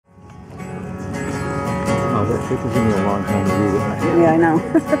took me a long time to read it. Yeah, I know.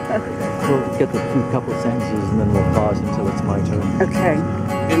 We'll get the few couple sentences and then we'll pause until it's my turn. Okay.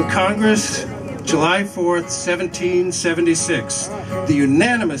 In Congress, July 4th, 1776, the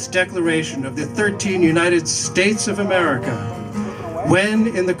unanimous declaration of the 13 United States of America. When,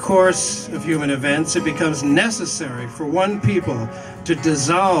 in the course of human events, it becomes necessary for one people to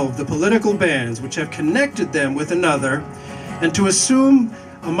dissolve the political bands which have connected them with another, and to assume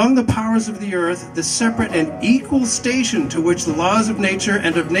among the powers of the earth the separate and equal station to which the laws of nature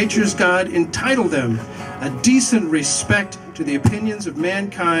and of nature's God entitle them, a decent respect to the opinions of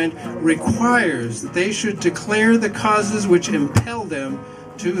mankind requires that they should declare the causes which impel them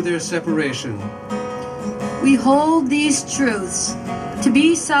to their separation. We hold these truths to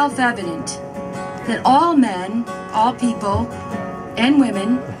be self-evident, that all men, all people, and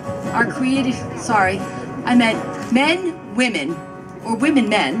women are created, men, women, or women,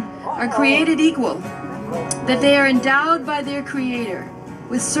 men, are created equal, that they are endowed by their Creator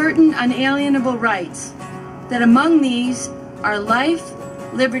with certain unalienable rights, that among these are life,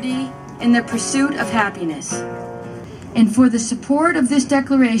 liberty, and the pursuit of happiness. And for the support of this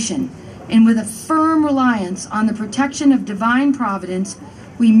declaration, and with a firm reliance on the protection of divine providence,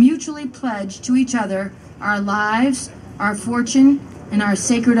 we mutually pledge to each other our lives, our fortune, and our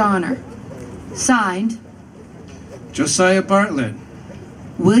sacred honor. Signed, Josiah Bartlett,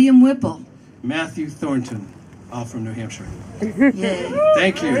 William Whipple, Matthew Thornton, all from New Hampshire. Yay.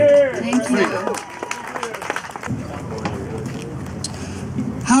 Thank you. Thank you.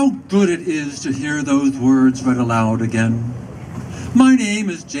 How good it is to hear those words read aloud again. My name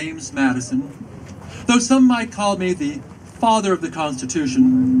is James Madison, though some might call me the father of the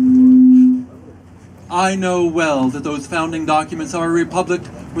Constitution. I know well that those founding documents of our republic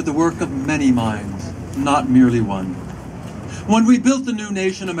were the work of many minds, not merely one. When we built the new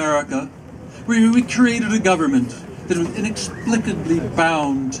nation America, we created a government that inexplicably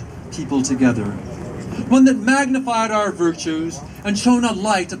bound people together, one that magnified our virtues and shone a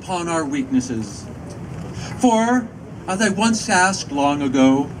light upon our weaknesses. For, as I once asked long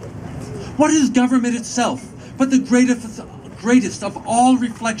ago, what is government itself but the greatest of all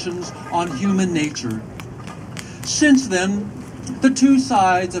reflections on human nature? Since then, the two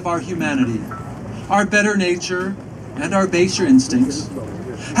sides of our humanity, our better nature and our baser instincts,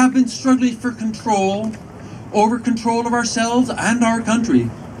 have been struggling for control over control of ourselves and our country.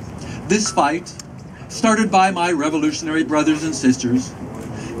 This fight, started by my revolutionary brothers and sisters,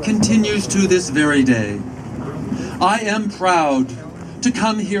 continues to this very day. I am proud to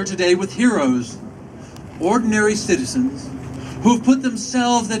come here today with heroes, ordinary citizens, who've put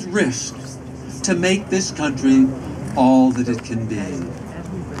themselves at risk to make this country all that it can be.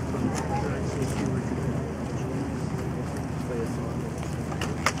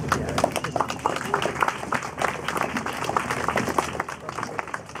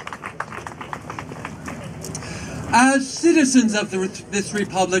 As citizens of this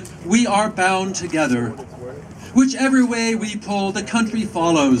republic, we are bound together. Whichever way we pull, the country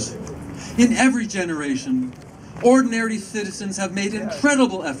follows. In every generation, ordinary citizens have made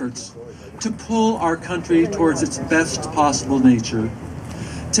incredible efforts to pull our country towards its best possible nature.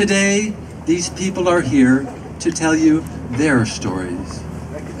 Today, these people are here to tell you their stories.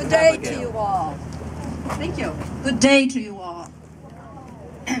 Good day to you all. Thank you. Good day to you all.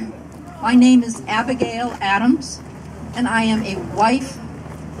 My name is Abigail Adams, and I am a wife,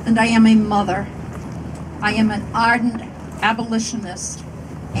 and I am a mother. I am an ardent abolitionist,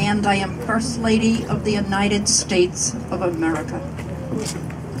 and I am First Lady of the United States of America.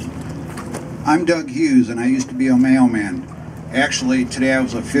 I'm Doug Hughes, and I used to be a mailman. Actually, today I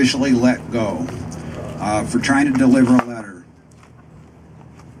was officially let go for trying to deliver a letter.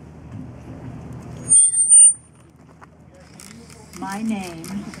 My name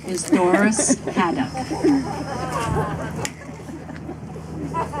is Doris Haddock.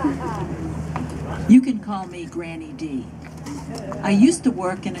 You can call me Granny D. I used to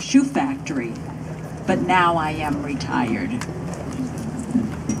work in a shoe factory, but now I am retired.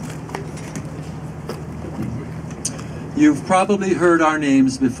 You've probably heard our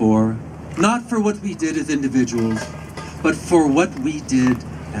names before, not for what we did as individuals, but for what we did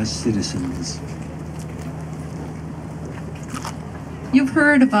as citizens. You've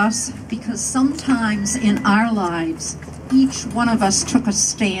heard of us because sometimes in our lives, each one of us took a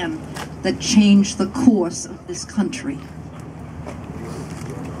stand that changed the course of this country.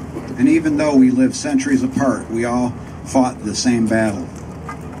 And even though we live centuries apart, we all fought the same battle.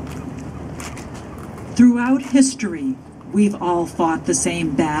 Throughout history, we've all fought the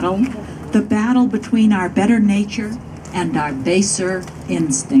same battle, the battle between our better nature and our baser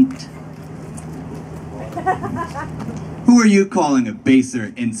instinct. Who are you calling a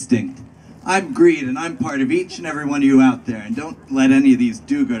baser instinct? I'm greed, and I'm part of each and every one of you out there, and don't let any of these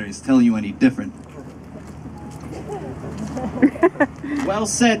do-gooders tell you any different. Well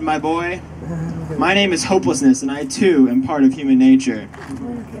said, my boy. My name is Hopelessness, and I too am part of human nature.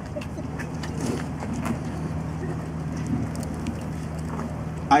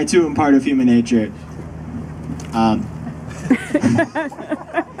 I too am part of human nature.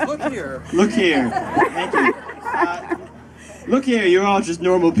 Look here. Look here. Thank you. Look here, you're all just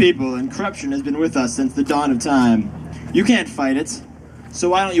normal people, and corruption has been with us since the dawn of time. You can't fight it, so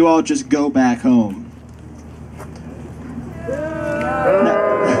why don't you all just go back home?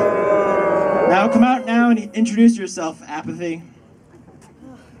 Now come out now and introduce yourself, Apathy.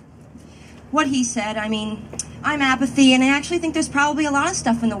 What he said, I mean, I'm Apathy, and I actually think there's probably a lot of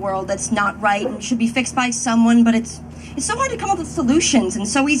stuff in the world that's not right and should be fixed by someone, but it's so hard to come up with solutions and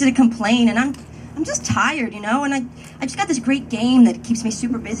so easy to complain, and I'm just tired, you know, and I just got this great game that keeps me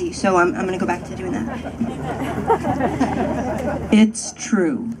super busy, so I'm gonna go back to doing that. It's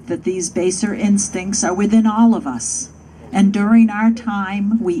true that these baser instincts are within all of us. And during our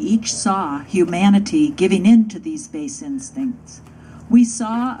time, we each saw humanity giving in to these base instincts. We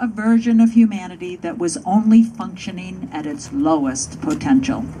saw a version of humanity that was only functioning at its lowest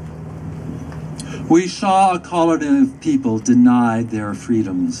potential. We saw a colony of people denied their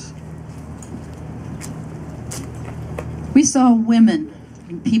freedoms. We saw women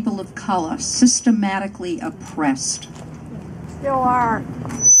and people of color systematically oppressed. Still are.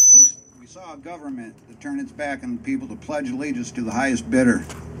 We saw a government that turned its back on people to pledge allegiance to the highest bidder.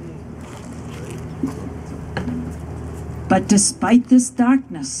 But despite this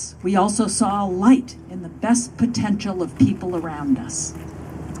darkness, we also saw a light in the best potential of people around us.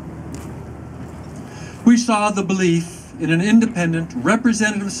 We saw the belief in an independent,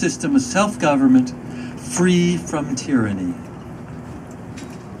 representative system of self-government free from tyranny.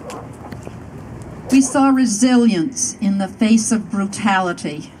 We saw resilience in the face of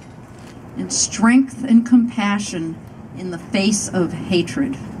brutality, and strength and compassion in the face of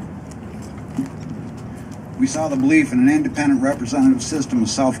hatred. We saw the belief in an independent representative system of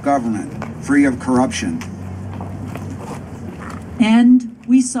self-government, free of corruption. And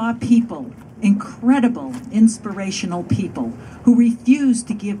we saw people, incredible, inspirational people, who refused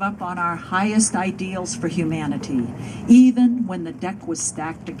to give up on our highest ideals for humanity, even when the deck was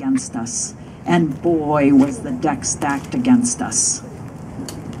stacked against us. And boy, was the deck stacked against us.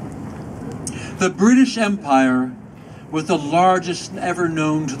 The British Empire was the largest ever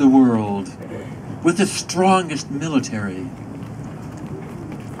known to the world, with the strongest military.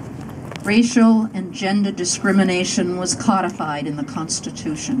 Racial and gender discrimination was codified in the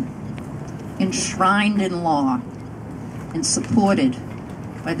Constitution, enshrined in law, and supported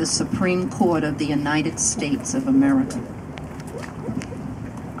by the Supreme Court of the United States of America.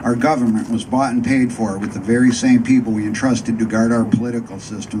 Our government was bought and paid for with the very same people we entrusted to guard our political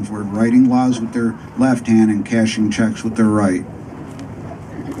systems were writing laws with their left hand and cashing checks with their right.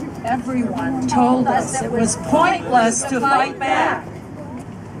 Everyone told us it was pointless to fight back.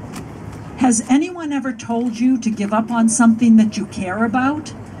 Has anyone ever told you to give up on something that you care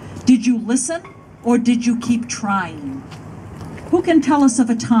about? Did you listen, or did you keep trying? Who can tell us of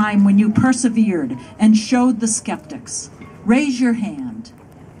a time when you persevered and showed the skeptics? Raise your hand.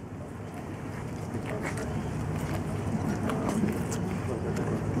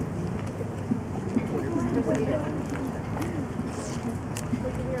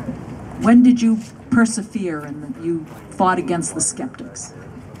 When did you persevere and you fought against the skeptics?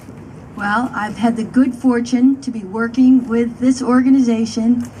 Well, I've had the good fortune to be working with this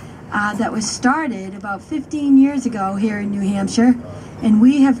organization that was started about 15 years ago here in New Hampshire, and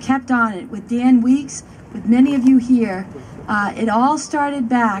we have kept on it with Dan Weeks, with many of you here. It all started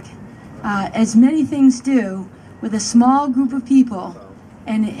back, as many things do, with a small group of people,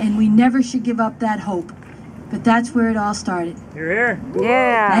 and we never should give up that hope. But that's where it all started. You're here.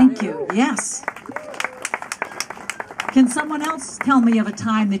 Yeah. Thank you. Yes. Can someone else tell me of a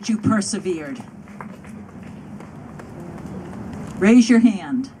time that you persevered? Raise your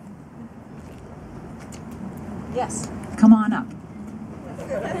hand. Yes. Come on up.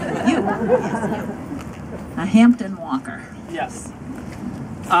 You. Yes. A Hampton Walker. Yes.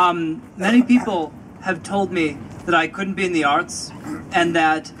 Many people have told me that I couldn't be in the arts and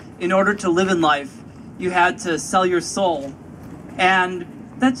that in order to live in life, you had to sell your soul. And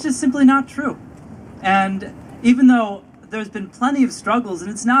that's just simply not true. And even though there's been plenty of struggles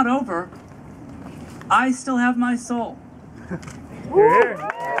and it's not over, I still have my soul. All right.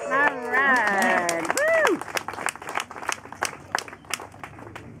 Woo!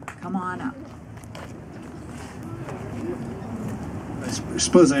 Come on up. I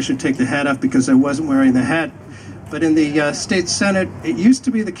suppose I should take the hat off because I wasn't wearing the hat. But in the state senate, it used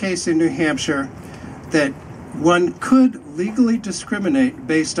to be the case in New Hampshire that one could legally discriminate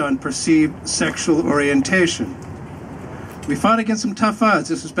based on perceived sexual orientation. We fought against some tough odds.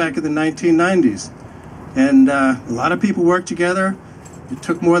 This was back in the 1990s. And a lot of people worked together. It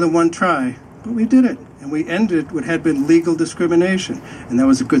took more than one try, but we did it. And we ended what had been legal discrimination. And that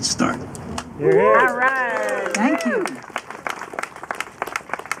was a good start. All right. Thank you.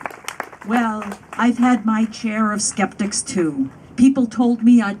 Well, I've had my share of skeptics too. People told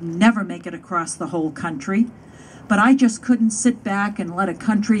me I'd never make it across the whole country, but I just couldn't sit back and let a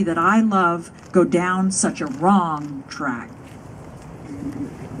country that I love go down such a wrong track.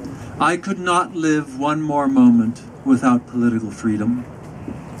 I could not live one more moment without political freedom.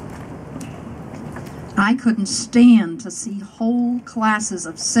 I couldn't stand to see whole classes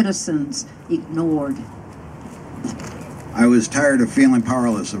of citizens ignored. I was tired of feeling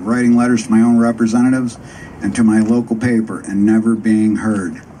powerless, of writing letters to my own representatives and to my local paper and never being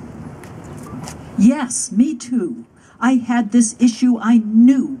heard. Yes, me too. I had this issue I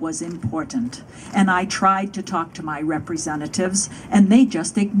knew was important, and I tried to talk to my representatives, and they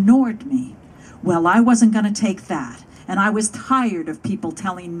just ignored me. Well, I wasn't going to take that, and I was tired of people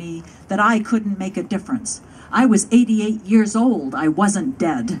telling me that I couldn't make a difference. I was 88 years old. I wasn't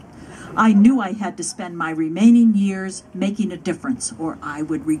dead. I knew I had to spend my remaining years making a difference, or I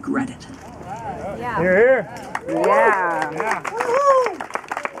would regret it. Yeah. Here. Yeah.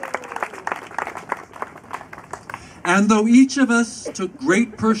 And though each of us took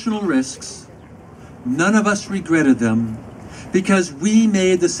great personal risks, none of us regretted them because we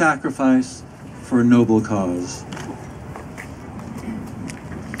made the sacrifice for a noble cause.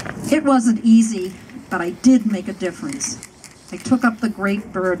 It wasn't easy, but I did make a difference. I took up the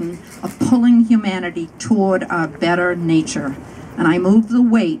great burden of pulling humanity toward a better nature, and I moved the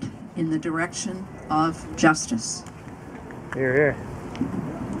weight in the direction of justice. Here, here.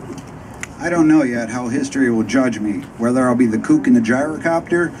 I don't know yet how history will judge me, whether I'll be the kook in the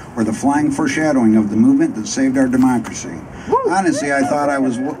gyrocopter or the flying foreshadowing of the movement that saved our democracy. Honestly, I thought I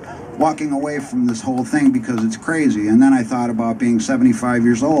was walking away from this whole thing because it's crazy, and then I thought about being 75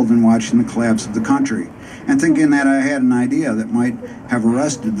 years old and watching the collapse of the country, and thinking that I had an idea that might have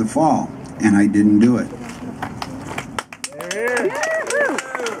arrested the fall, and I didn't do it.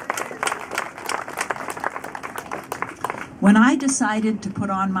 When I decided to put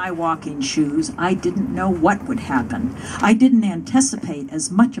on my walking shoes, I didn't know what would happen. I didn't anticipate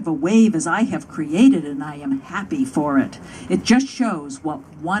as much of a wave as I have created, and I am happy for it. It just shows what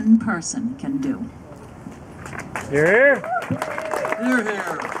one person can do. Here. Hear,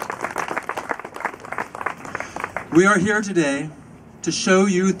 hear. We are here today to show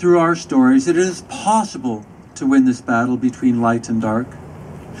you through our stories that it is possible to win this battle between light and dark,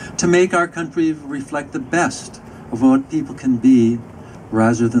 to make our country reflect the best of what people can be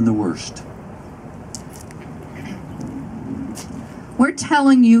rather than the worst. We're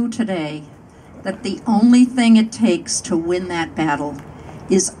telling you today that the only thing it takes to win that battle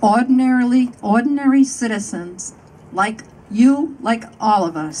is ordinary citizens like you, like all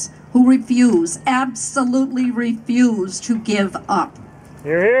of us, who refuse, absolutely refuse to give up.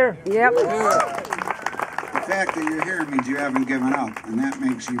 Here, here. Yep. The fact that you're here means you haven't given up, and that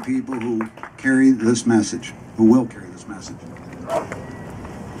makes you people who carry this message, who will carry this message.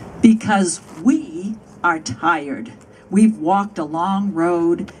 Because we are tired. We've walked a long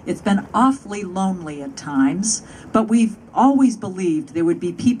road. It's been awfully lonely at times, but we've always believed there would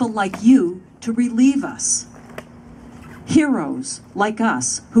be people like you to relieve us. Heroes like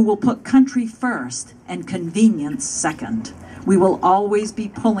us who will put country first and convenience second. We will always be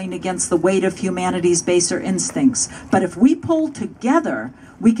pulling against the weight of humanity's baser instincts. But if we pull together,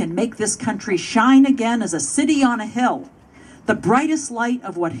 we can make this country shine again as a city on a hill, the brightest light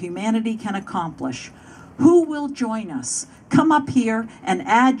of what humanity can accomplish. Who will join us? Come up here and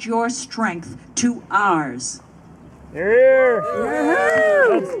add your strength to ours. Here.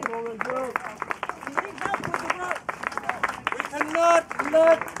 Not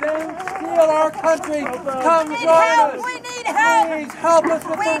let them steal our country. Come join us. We need help. Please help us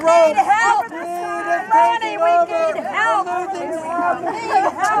with the road. We need help. Money, we need help. We need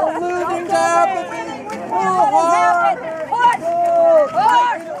help. We're losing to apathy. Pull.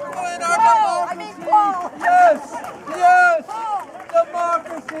 Yes. Yes.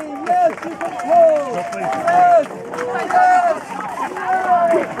 Democracy. Yes, you can pull. Yes. Yes.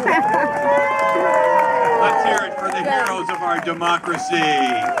 Let's hear it for the heroes of our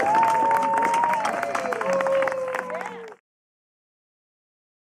democracy.